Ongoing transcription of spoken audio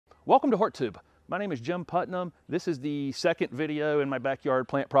Welcome to HortTube. My name is Jim Putnam. This is the second video in my backyard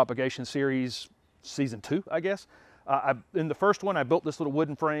plant propagation series, season 2, I guess. In the first one, I built this little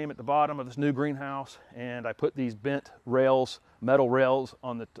wooden frame at the bottom of this new greenhouse, and I put these bent rails, metal rails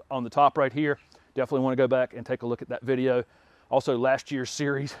on the top right here. Definitely want to go back and take a look at that video. Also, last year's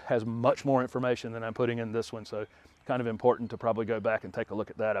series has much more information than I'm putting in this one, so kind of important to probably go back and take a look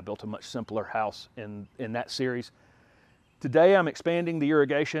at that. I built a much simpler house in that series. Today I'm expanding the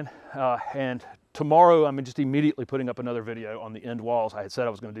irrigation, and tomorrow I'm just immediately putting up another video on the end walls. I had said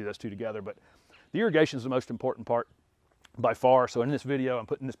I was going to do those two together, but the irrigation is the most important part by far. So in this video, I'm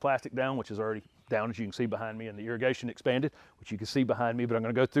putting this plastic down, which is already down, as you can see behind me, and the irrigation expanded, which you can see behind me, but I'm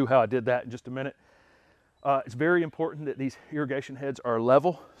going to go through how I did that in just a minute. It's very important that these irrigation heads are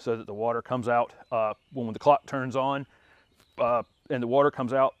level so that the water comes out when the clock turns on. And the water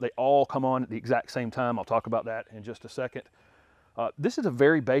comes out, they all come on at the exact same time. I'll talk about that in just a second. This is a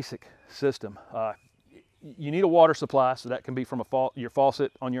very basic system. You need a water supply, so that can be from your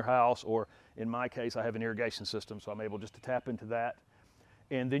faucet on your house, or in my case, I have an irrigation system, so I'm able just to tap into that.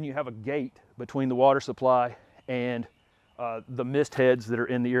 And then you have a gate between the water supply and the mist heads that are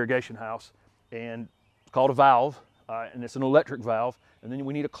in the irrigation house, and it's called a valve, and it's an electric valve. And then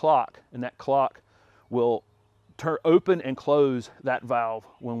we need a clock, and that clock will open and close that valve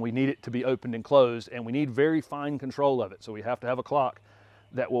when we need it to be opened and closed, and we need very fine control of it. So we have to have a clock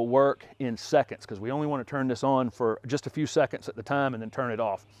that will work in seconds, because we only want to turn this on for just a few seconds at the time and then turn it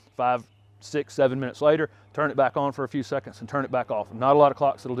off. 5, 6, 7 minutes later, turn it back on for a few seconds and turn it back off. Not a lot of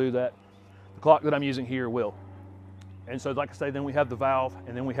clocks that'll do that. The clock that I'm using here will. And so like I say, then we have the valve,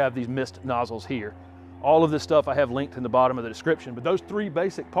 and then we have these mist nozzles here. All of this stuff I have linked in the bottom of the description, but those three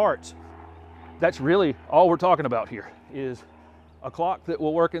basic parts, that's really all we're talking about here, is a clock that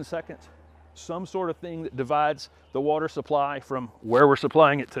will work in seconds, some sort of thing that divides the water supply from where we're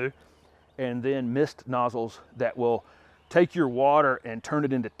supplying it to, and then mist nozzles that will take your water and turn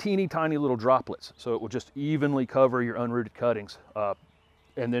it into teeny tiny little droplets, so it will just evenly cover your unrooted cuttings,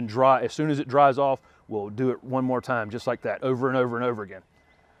 and then dry. As soon as it dries off, we'll do it one more time, just like that, over and over and over again.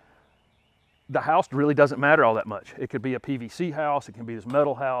 The house really doesn't matter all that much. It could be a PVC house, it can be this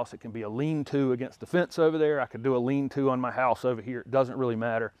metal house, it can be a lean-to against the fence over there. I could do a lean-to on my house over here. It doesn't really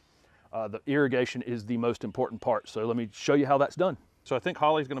matter. The irrigation is the most important part. So let me show you how that's done. So I think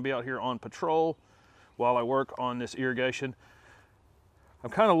Holly's gonna be out here on patrol while I work on this irrigation. I'm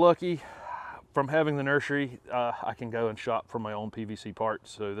kind of lucky from having the nursery. I can go and shop for my own PVC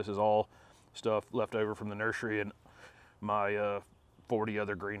parts. So this is all stuff left over from the nursery and my 40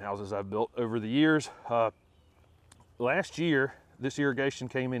 other greenhouses I've built over the years. Last year, this irrigation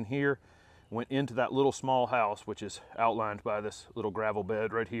came in here, went into that little small house, which is outlined by this little gravel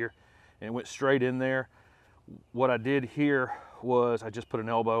bed right here, and it went straight in there. What I did here was I just put an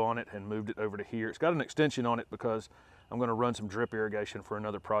elbow on it and moved it over to here. It's got an extension on it because I'm gonna run some drip irrigation for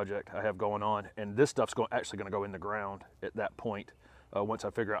another project I have going on, and this stuff's actually gonna go in the ground at that point. Once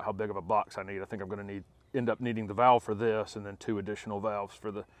I figure out how big of a box I need, I think I'm gonna end up needing the valve for this and then 2 additional valves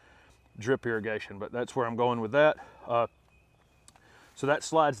for the drip irrigation, but that's where I'm going with that. So that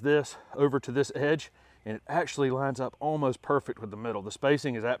slides this over to this edge, and it actually lines up almost perfect with the middle. The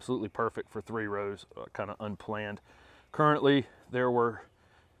spacing is absolutely perfect for 3 rows, kind of unplanned. Currently, there were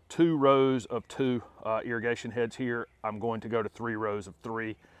 2 rows of 2 irrigation heads here. I'm going to go to 3 rows of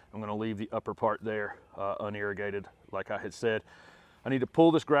 3. I'm going to leave the upper part there unirrigated, like I had said. I need to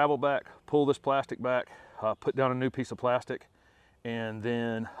pull this gravel back, pull this plastic back, put down a new piece of plastic, and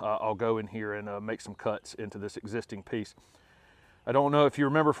then I'll go in here and make some cuts into this existing piece. I don't know if you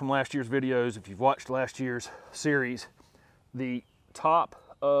remember from last year's videos, if you've watched last year's series, the top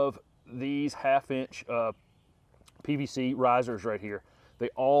of these 1/2-inch PVC risers right here, they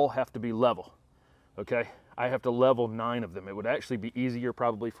all have to be level, okay? I have to level 9 of them. It would actually be easier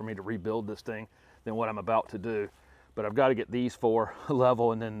probably for me to rebuild this thing than what I'm about to do. But I've got to get these 4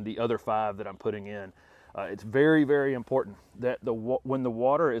 level, and then the other 5 that I'm putting in. It's very, very important that when the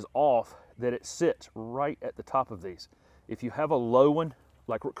water is off, that it sits right at the top of these. If you have a low one,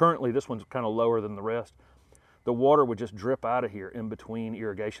 like currently this one's kind of lower than the rest, the water would just drip out of here in between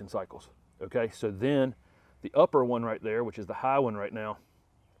irrigation cycles. Okay, so then the upper one right there, which is the high one right now,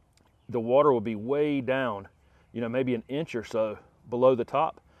 the water will be way down, you know, maybe an inch or so below the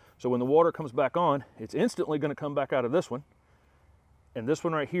top. So when the water comes back on, it's instantly going to come back out of this one. And this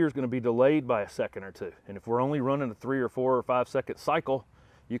one right here is going to be delayed by a second or 2. And if we're only running a 3 or 4 or 5 second cycle,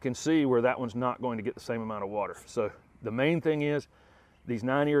 you can see where that one's not going to get the same amount of water. So the main thing is these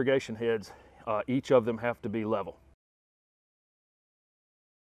 9 irrigation heads, each of them have to be level.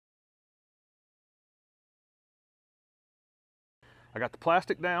 I got the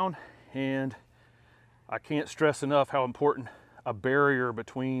plastic down, and I can't stress enough how important a barrier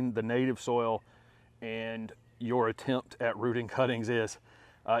between the native soil and your attempt at rooting cuttings is.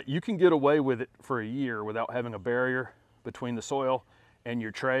 You can get away with it for a year without having a barrier between the soil and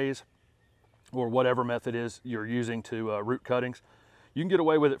your trays, or whatever method is you're using to root cuttings. You can get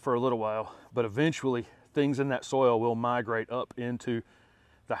away with it for a little while, but eventually things in that soil will migrate up into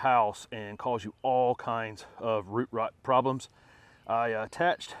the house and cause you all kinds of root rot problems. I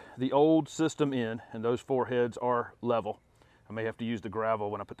attached the old system in, and those 4 heads are level. I may have to use the gravel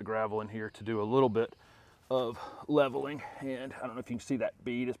when I put the gravel in here to do a little bit of leveling, and I don't know if you can see that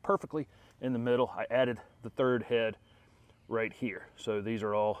bead is perfectly in the middle. I added the 3rd head right here, so these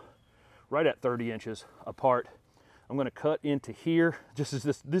are all right at 30 inches apart. I'm going to cut into here. This is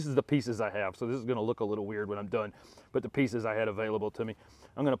the pieces I have, so this is going to look a little weird when I'm done, but the pieces I had available to me.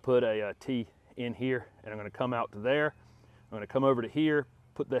 I'm going to put a T in here, and I'm going to come out to there. I'm going to come over to here,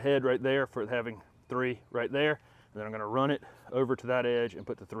 put the head right there for having 3 right there, and then I'm going to run it over to that edge and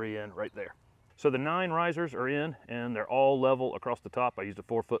put the 3 in right there. So the 9 risers are in, and they're all level across the top. I used a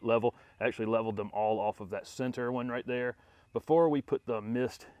 4-foot level. I actually leveled them all off of that center one right there. Before we put the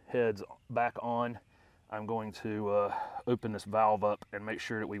mist heads back on, I'm going to open this valve up and make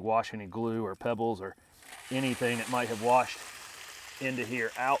sure that we wash any glue or pebbles or anything that might have washed into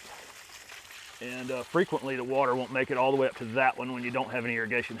here out. And frequently the water won't make it all the way up to that one when you don't have any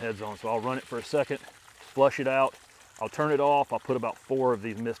irrigation heads on. So I'll run it for a second, flush it out. I'll turn it off. I'll put about 4 of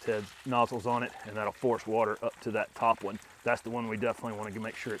these mist head nozzles on it, and that'll force water up to that top one. That's the one we definitely want to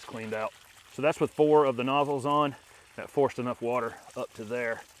make sure it's cleaned out. So that's with 4 of the nozzles on. That forced enough water up to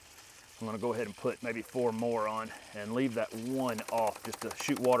there. I'm going to go ahead and put maybe 4 more on and leave that one off just to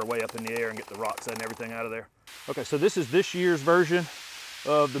shoot water way up in the air and get the rocks and everything out of there. Okay, so this is this year's version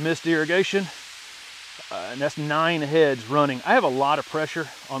of the mist irrigation. And that's 9 heads running. I have a lot of pressure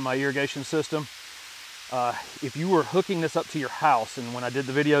on my irrigation system. If you were hooking this up to your house, and when I did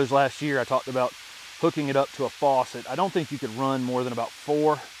the videos last year, I talked about hooking it up to a faucet. I don't think you could run more than about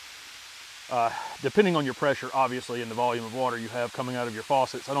 4, depending on your pressure, obviously, and the volume of water you have coming out of your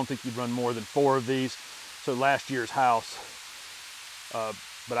faucets. I don't think you'd run more than 4 of these. So last year's house,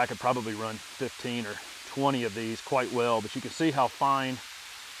 but I could probably run 15 or 20 of these quite well. But you can see how fine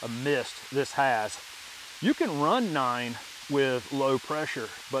a mist this has. You can run 9 with low pressure,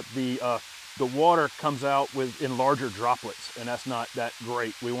 but the water comes out in larger droplets, and that's not that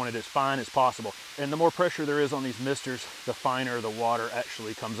great. We want it as fine as possible. And the more pressure there is on these misters, the finer the water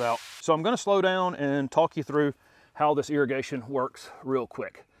actually comes out. So I'm going to slow down and talk you through how this irrigation works real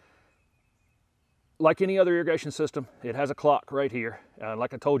quick. Like any other irrigation system, it has a clock right here.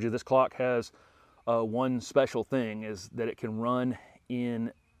 Like I told you, this clock has one special thing, is that it can run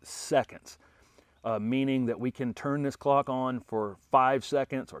in seconds. Meaning that we can turn this clock on for 5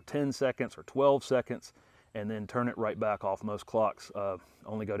 seconds or 10 seconds or 12 seconds and then turn it right back off. Most clocks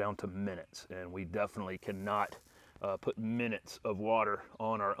only go down to minutes, and we definitely cannot put minutes of water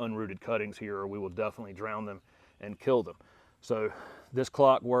on our unrooted cuttings here, or we will definitely drown them and kill them. So this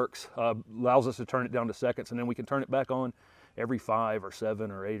clock works, allows us to turn it down to seconds, and then we can turn it back on every 5 or 7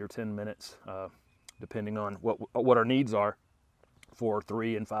 or 8 or 10 minutes, depending on what our needs are, for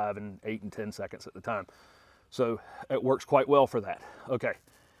 3 and 5 and 8 and 10 seconds at the time. So it works quite well for that. Okay,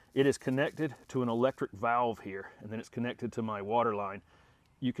 it is connected to an electric valve here, and then it's connected to my water line.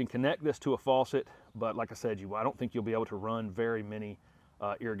 You can connect this to a faucet, but like I said, I don't think you'll be able to run very many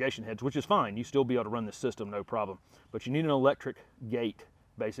irrigation heads, which is fine. You still be able to run this system, no problem. But you need an electric gate,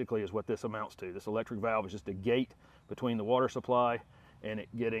 basically, is what this amounts to. This electric valve is just a gate between the water supply and it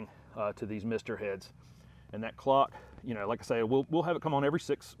getting to these mister heads. And that clock, like I say, we'll have it come on every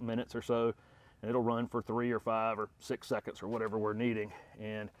 6 minutes or so, and it'll run for 3 or 5 or 6 seconds or whatever we're needing.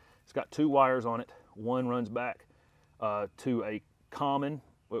 And it's got 2 wires on it. One runs back to a common,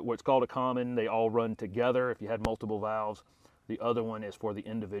 what's called a common. They all run together if you had multiple valves. The other one is for the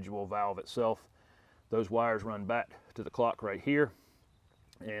individual valve itself. Those wires run back to the clock right here.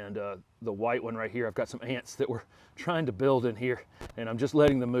 And the white one right here, I've got some ants that were trying to build in here, and I'm just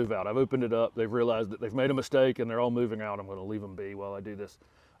letting them move out. I've opened it up. They've realized that they've made a mistake, and they're all moving out. I'm going to leave them be while I do this.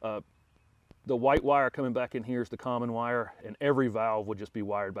 The white wire coming back in here is the common wire, and every valve would just be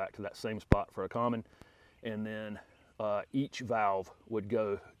wired back to that same spot for a common. And then each valve would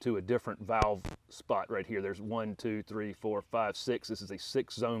go to a different valve spot right here. There's 1, 2, 3, 4, 5, 6. This is a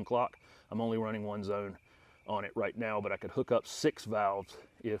 6-zone clock. I'm only running 1 zone on it right now, but I could hook up 6 valves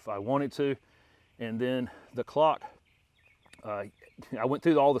if I wanted to. And then the clock, I went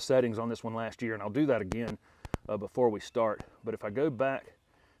through all the settings on this one last year, and I'll do that again before we start. But if I go back,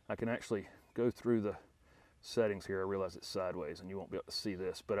 I can actually go through the settings here. I realize it's sideways and you won't be able to see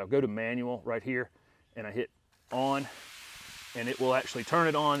this, but I'll go to manual right here and I hit on, and it will actually turn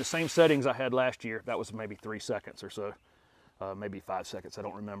it on the same settings I had last year. That was maybe 3 seconds or so, maybe 5 seconds, I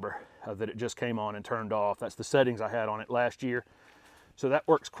don't remember, that it just came on and turned off. That's the settings I had on it last year. So that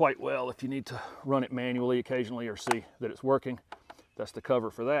works quite well if you need to run it manually occasionally or see that it's working. That's the cover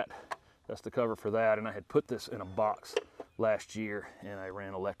for that. That's the cover for that. And I had put this in a box last year and I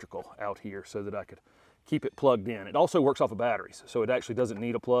ran electrical out here so that I could keep it plugged in. It also works off of batteries, so it actually doesn't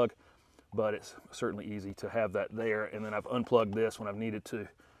need a plug, but it's certainly easy to have that there. And then I've unplugged this when I've needed to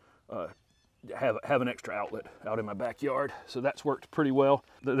have an extra outlet out in my backyard. So that's worked pretty well.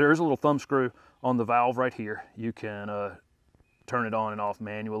 There is a little thumb screw on the valve right here. You can turn it on and off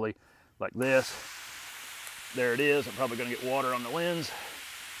manually like this. There it is. I'm probably gonna get water on the lens,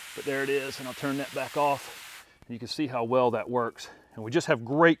 but there it is, and I'll turn that back off. And you can see how well that works. And we just have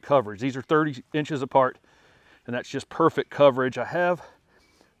great coverage. These are 30 inches apart, and that's just perfect coverage. I have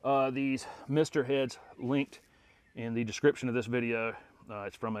these mister heads linked in the description of this video.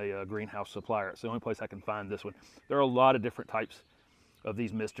 It's from a greenhouse supplier. It's the only place I can find this one. There are a lot of different types of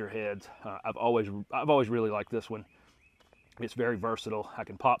these mister heads. I've always really liked this one. It's very versatile. I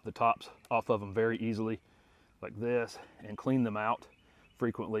can pop the tops off of them very easily like this and clean them out.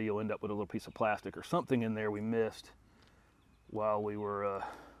 Frequently you'll end up with a little piece of plastic or something in there we missed while we were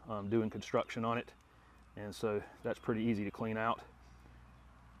doing construction on it. And so that's pretty easy to clean out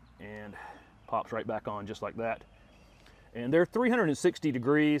and pops right back on just like that. And they're 360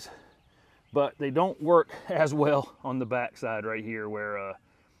 degrees, but they don't work as well on the back side right here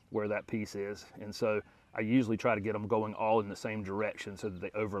where that piece is. And so I usually try to get them going all in the same direction so that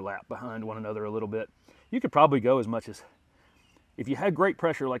they overlap behind one another a little bit. You could probably go as much as, if you had great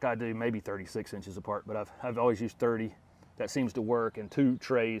pressure like I do, maybe 36 inches apart, but I've always used 30. That seems to work, and 2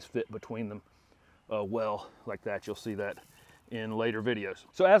 trays fit between them well like that. You'll see that in later videos.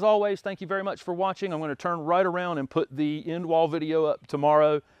 So as always, thank you very much for watching. I'm going to turn right around and put the end wall video up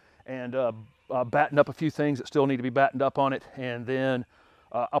tomorrow and batten up a few things that still need to be battened up on it, and then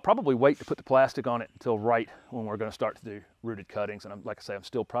I'll probably wait to put the plastic on it until right when we're going to start to do rooted cuttings. And like I say, I'm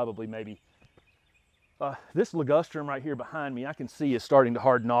still probably maybe, this ligustrum right here behind me, I can see is starting to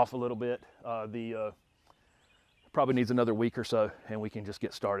harden off a little bit. Probably needs another week or so, and we can just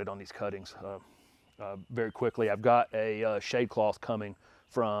get started on these cuttings very quickly. I've got a shade cloth coming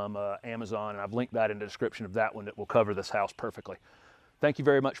from Amazon, and I've linked that in the description of that one that will cover this house perfectly. Thank you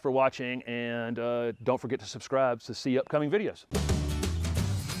very much for watching, and don't forget to subscribe to see upcoming videos.